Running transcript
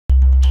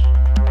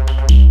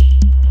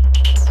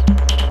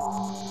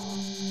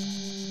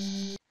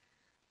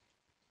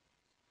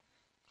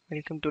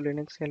Welcome to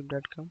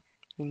linuxhelp.com.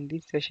 In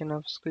this session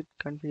of Squid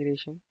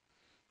configuration,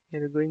 we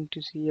are going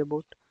to see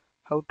about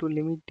how to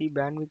limit the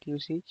bandwidth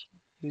usage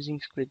using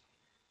Squid.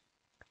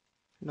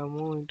 Now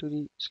move into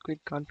the Squid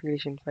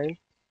configuration file,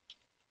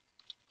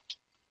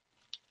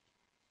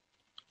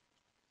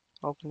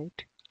 open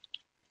it,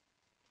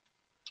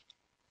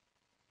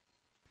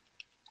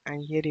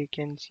 and here you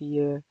can see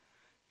a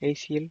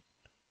ACL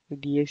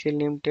with the ACL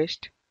name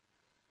test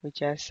which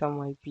has some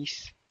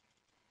IPs.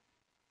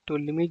 To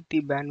limit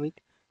the bandwidth,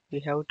 we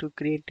have to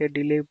create a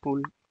delay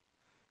pool.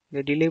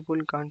 The delay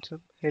pool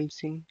concept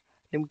helps in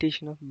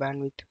limitation of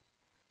bandwidth.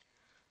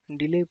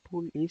 Delay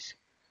pool is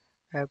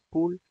a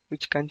pool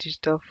which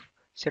consists of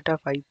set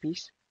of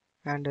IPs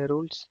and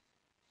rules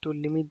to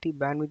limit the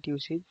bandwidth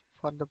usage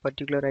for the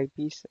particular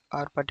IPs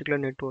or particular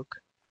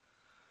network.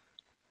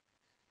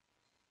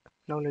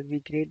 Now let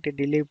me create a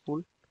delay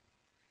pool,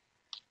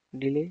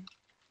 delay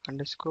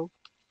underscore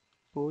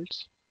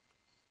pools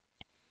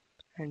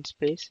and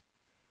space,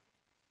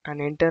 and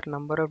enter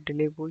number of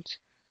delay pools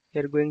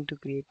we are going to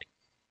create.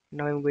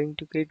 Now I'm going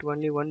to create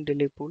only one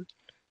delay pool,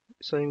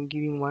 so I'm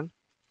giving one,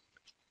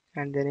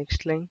 and the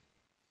next line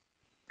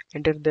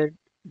enter the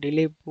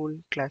delay pool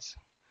class.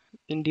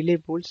 In delay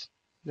pools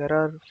there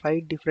are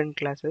 5 different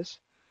classes.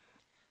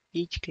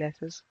 Each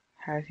classes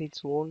has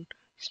its own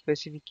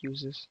specific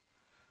uses.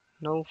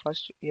 Now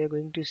first we are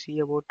going to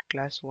see about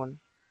class 1.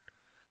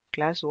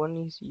 Class 1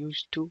 is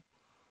used to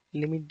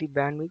limit the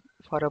bandwidth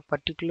for a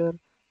particular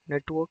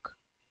network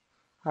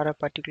or a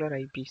particular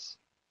IPs.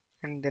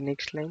 And the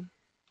next line,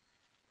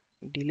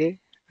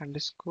 delay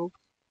underscore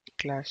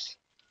class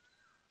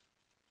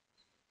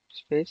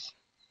space,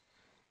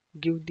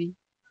 give the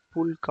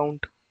pool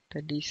count.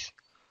 That is,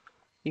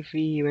 if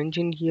we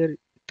mention here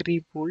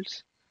 3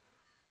 pools,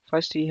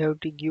 first we have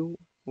to give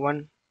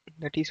 1,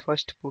 that is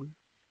first pool.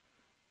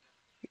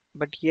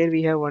 But here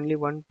we have only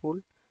one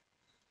pool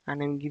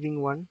and I'm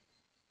giving 1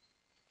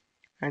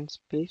 and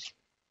space,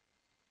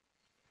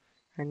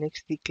 and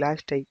next the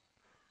class type.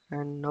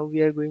 And now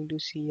we are going to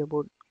see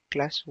about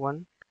class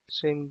 1,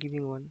 so I'm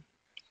giving 1,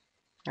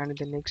 and in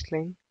the next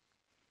line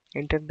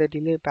enter the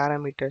delay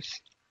parameters,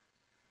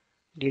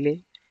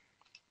 delay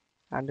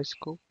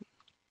underscore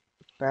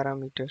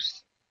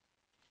parameters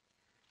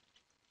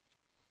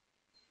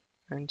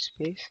and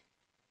space,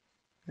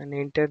 and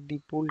enter the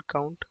pool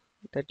count,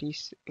 that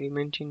is we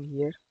mention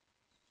here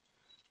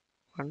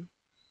 1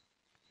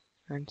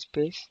 and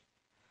space.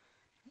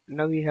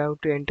 Now we have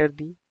to enter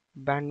the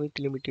bandwidth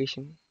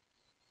limitation.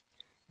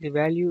 The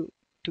value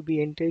to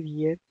be entered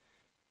here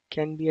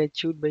can be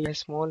achieved by a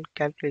small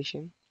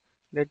calculation,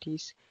 that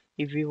is,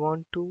 if we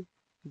want to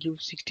give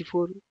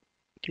 64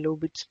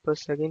 kilobits per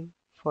second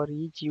for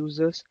each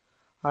users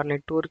or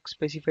network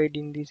specified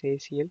in this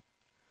ACL,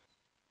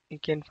 you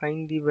can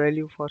find the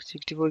value for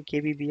 64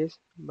 kbps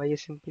by a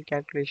simple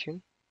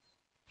calculation.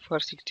 For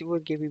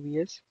 64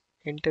 kbps,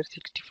 enter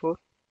 64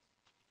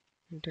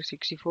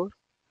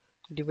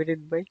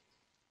 divided by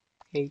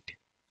 8.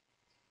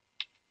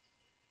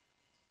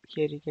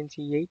 Here you can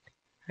see 8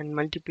 and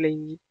multiply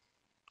it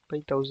by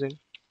 1000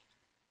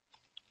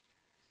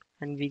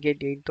 and we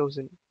get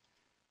 8000.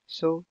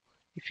 So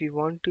if we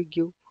want to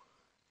give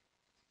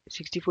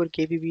 64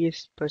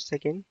 kbps per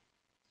second,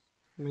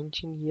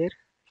 mention here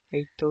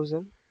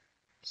 8000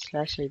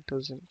 slash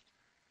 8000,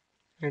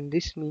 and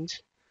this means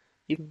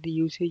if the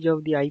usage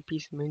of the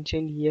IPs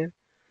mentioned here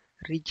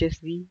reaches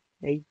the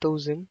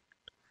 8000,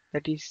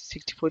 that is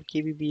 64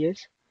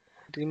 kbps,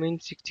 it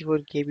remains 64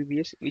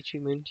 kbps which we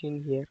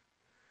mentioned here.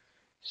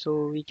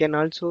 So we can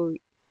also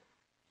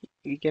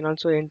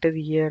enter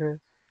here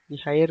the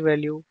higher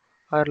value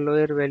or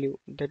lower value,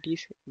 that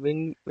is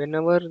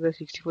whenever the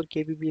 64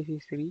 kbps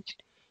is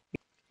reached,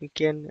 you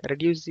can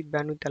reduce the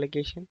bandwidth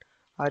allocation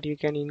or you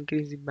can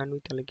increase the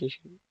bandwidth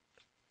allocation.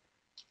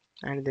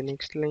 And the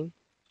next line,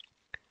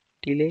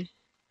 delay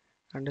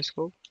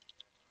underscore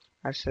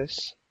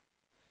access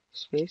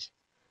space,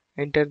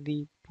 enter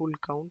the pool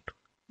count,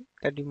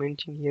 that you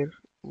mention here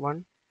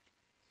 1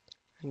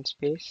 and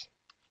space,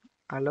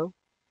 allow,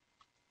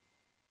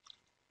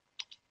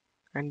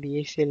 and the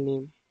ACL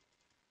name.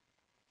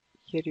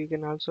 Here you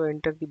can also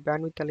enter the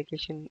bandwidth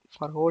allocation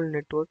for whole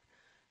network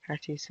as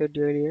I said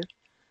earlier.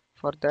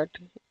 For that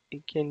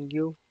you can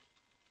give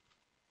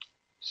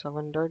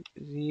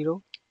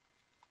 7.0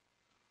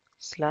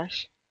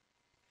 slash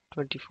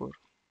 24.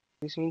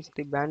 This means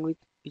the bandwidth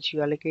which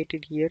you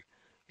allocated here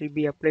will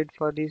be applied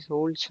for this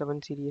whole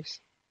 7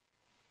 series.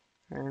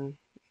 And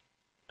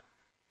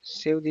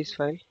save this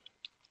file.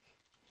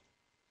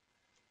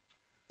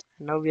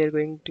 Now we are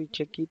going to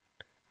check it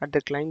at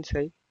the client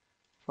side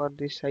for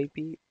this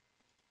IP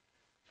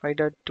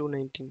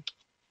 5.219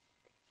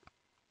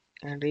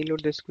 and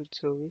reload the Squid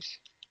service.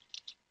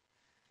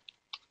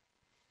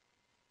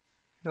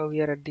 Now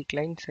we are at the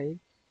client side,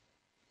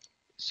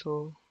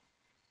 so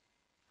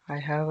I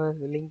have a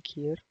link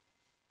here,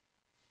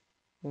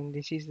 and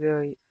this is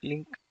the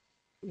link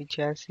which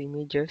has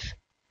images.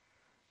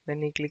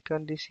 When I click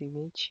on this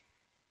image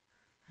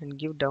and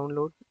give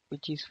download,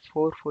 which is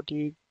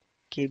 448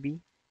 KB,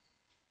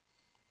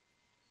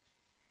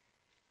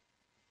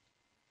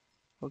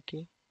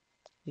 Okay,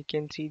 you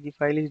can see the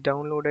file is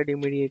downloaded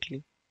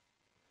immediately.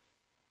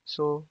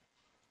 So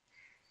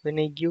when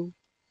I give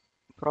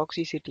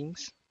proxy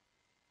settings,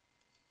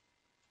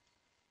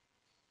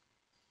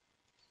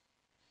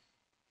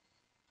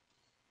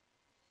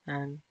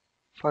 and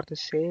for the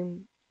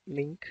same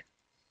link,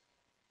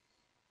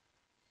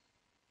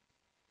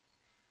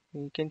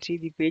 you can see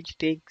the page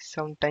takes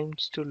some time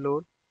to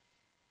load.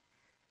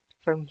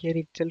 From here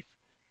itself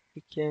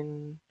you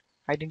can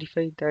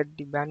identify that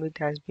the bandwidth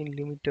has been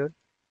limited.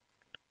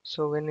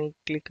 So when I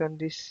click on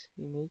this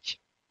image,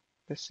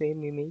 the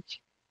same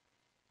image,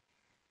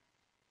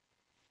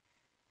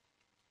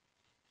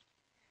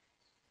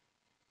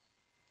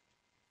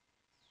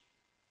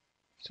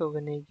 so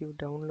when I give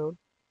download,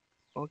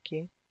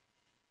 okay,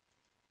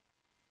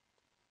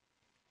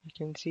 you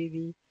can see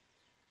the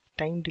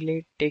time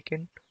delay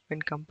taken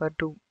when compared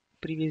to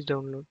previous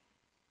download.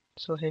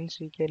 So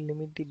hence we can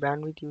limit the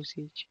bandwidth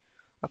usage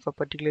of a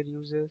particular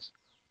users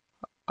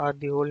or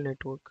the whole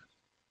network.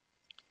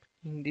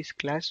 In this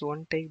class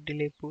 1 type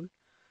delay pool,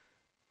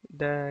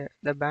 the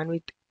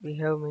bandwidth we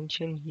have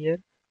mentioned here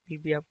will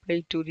be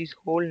applied to this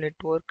whole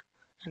network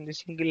and the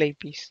single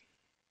IPs.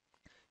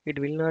 It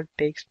will not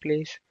take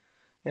place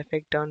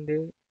effect on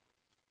the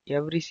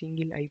every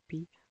single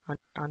IP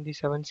on the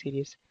 7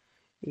 series.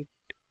 It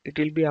it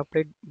will be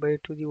applied by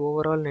to the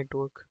overall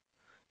network.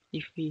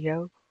 If we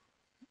have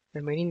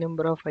a many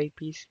number of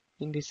IPs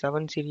in the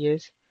 7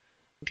 series,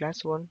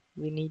 class 1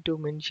 we need to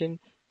mention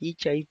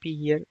each IP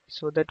here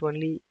so that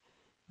only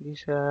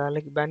this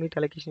like bandwidth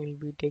allocation will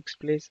be takes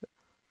place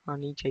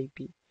on each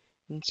IP.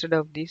 Instead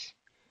of this,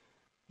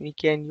 we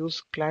can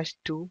use class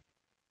 2,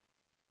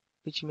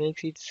 which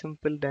makes it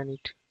simple than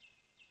it.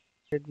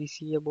 That we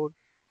see about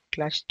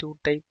class 2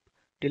 type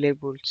delay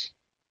pools.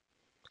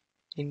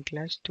 In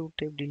class 2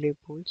 type delay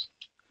pools,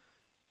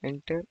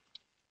 enter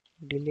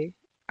delay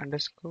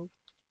underscore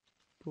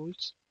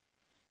pools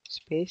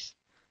space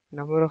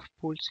number of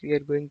pools we are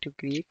going to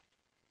create.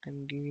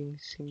 I'm giving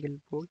single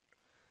pool,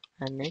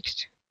 and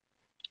next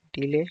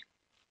delay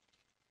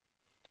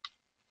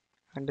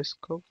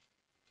underscore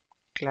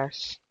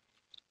class,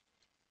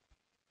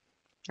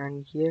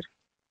 and here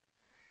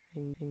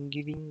I'm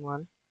giving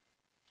one,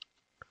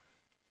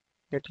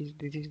 that is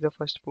this is the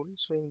first pool,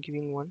 so I'm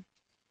giving one,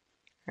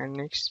 and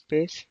next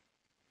space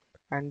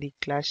and the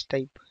class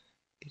type,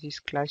 this is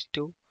class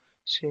 2,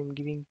 so I'm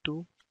giving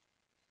 2,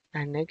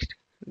 and next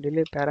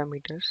delay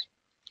parameters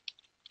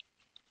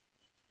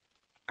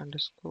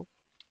underscore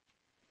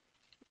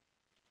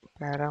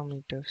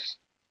parameters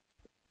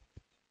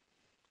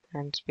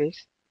and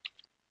space,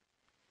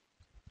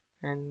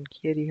 and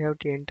here you have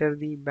to enter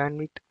the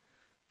bandwidth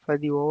for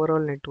the overall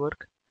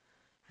network.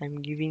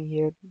 I'm giving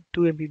here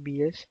 2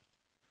 Mbps.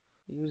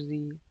 use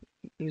the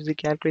use the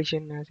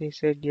calculation as I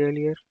said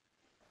earlier,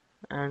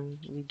 and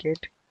we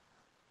get,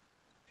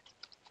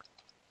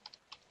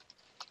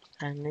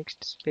 and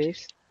next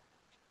space,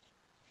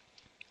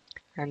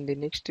 and the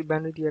next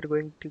bandwidth we are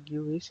going to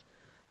give is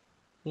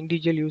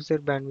individual user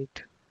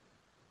bandwidth,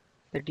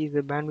 that is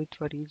the bandwidth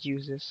for each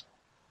users.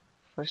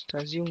 First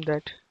assume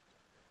that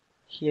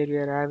here we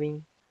are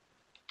having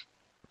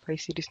 5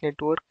 series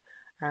network,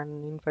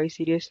 and in 5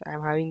 series I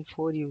am having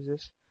 4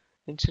 users.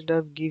 Instead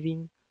of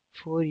giving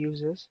 4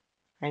 users,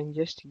 I am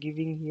just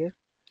giving here,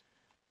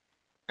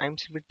 I am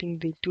splitting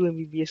the 2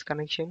 Mbps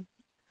connection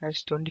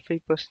as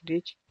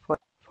 25%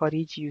 for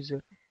each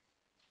user.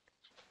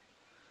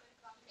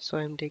 So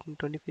I am taking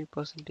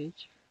 25%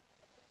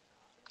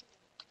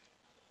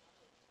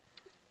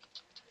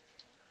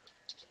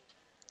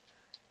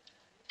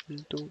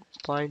 into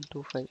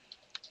 0.25,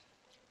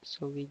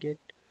 so we get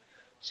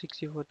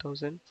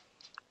 64,000.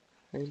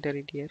 Enter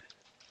it here,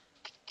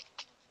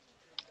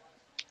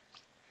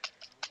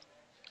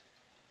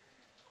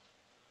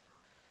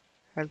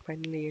 and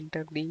finally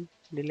enter the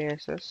delay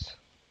access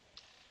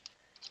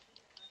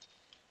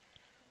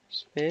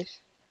space,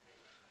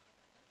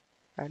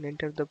 and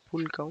enter the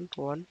pool count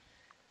 1.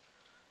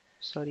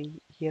 Sorry,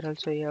 here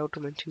also you have to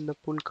mention the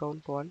pool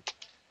count 1,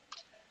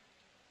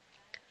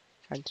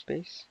 and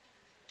space,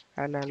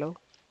 and allow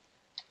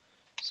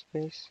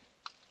space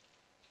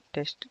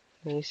test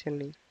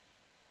initially,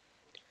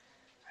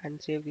 and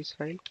save this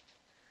file.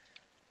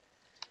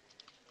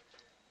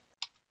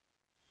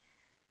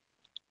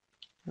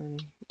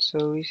 And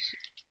service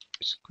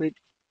squid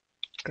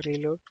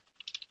reload,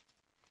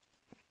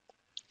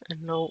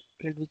 and now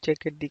let me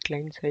check at the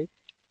client side.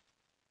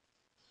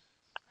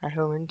 I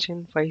have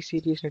mentioned 5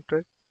 series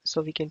network,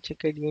 so we can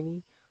check at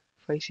any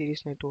 5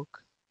 series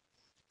network.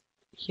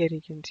 Here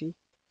you can see,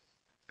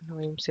 now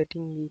I am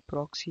setting the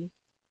proxy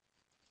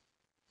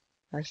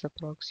as the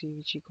proxy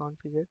which you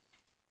configured,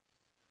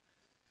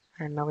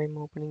 and now I am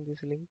opening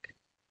this link,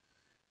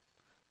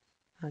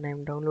 and I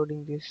am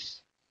downloading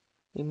this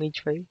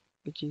image file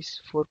which is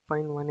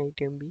 4.18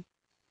 MB.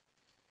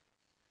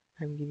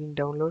 I am giving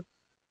download,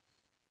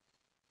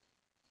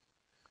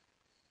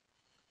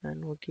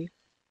 and OK.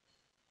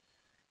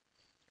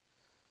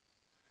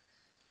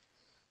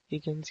 You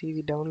can see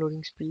the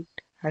downloading speed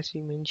as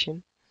we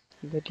mentioned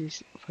that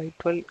is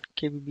 512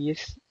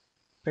 kbps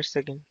per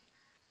second.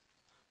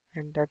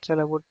 And that's all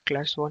about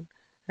class 1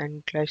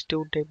 and class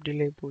 2 tape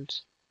delay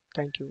pools.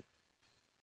 Thank you.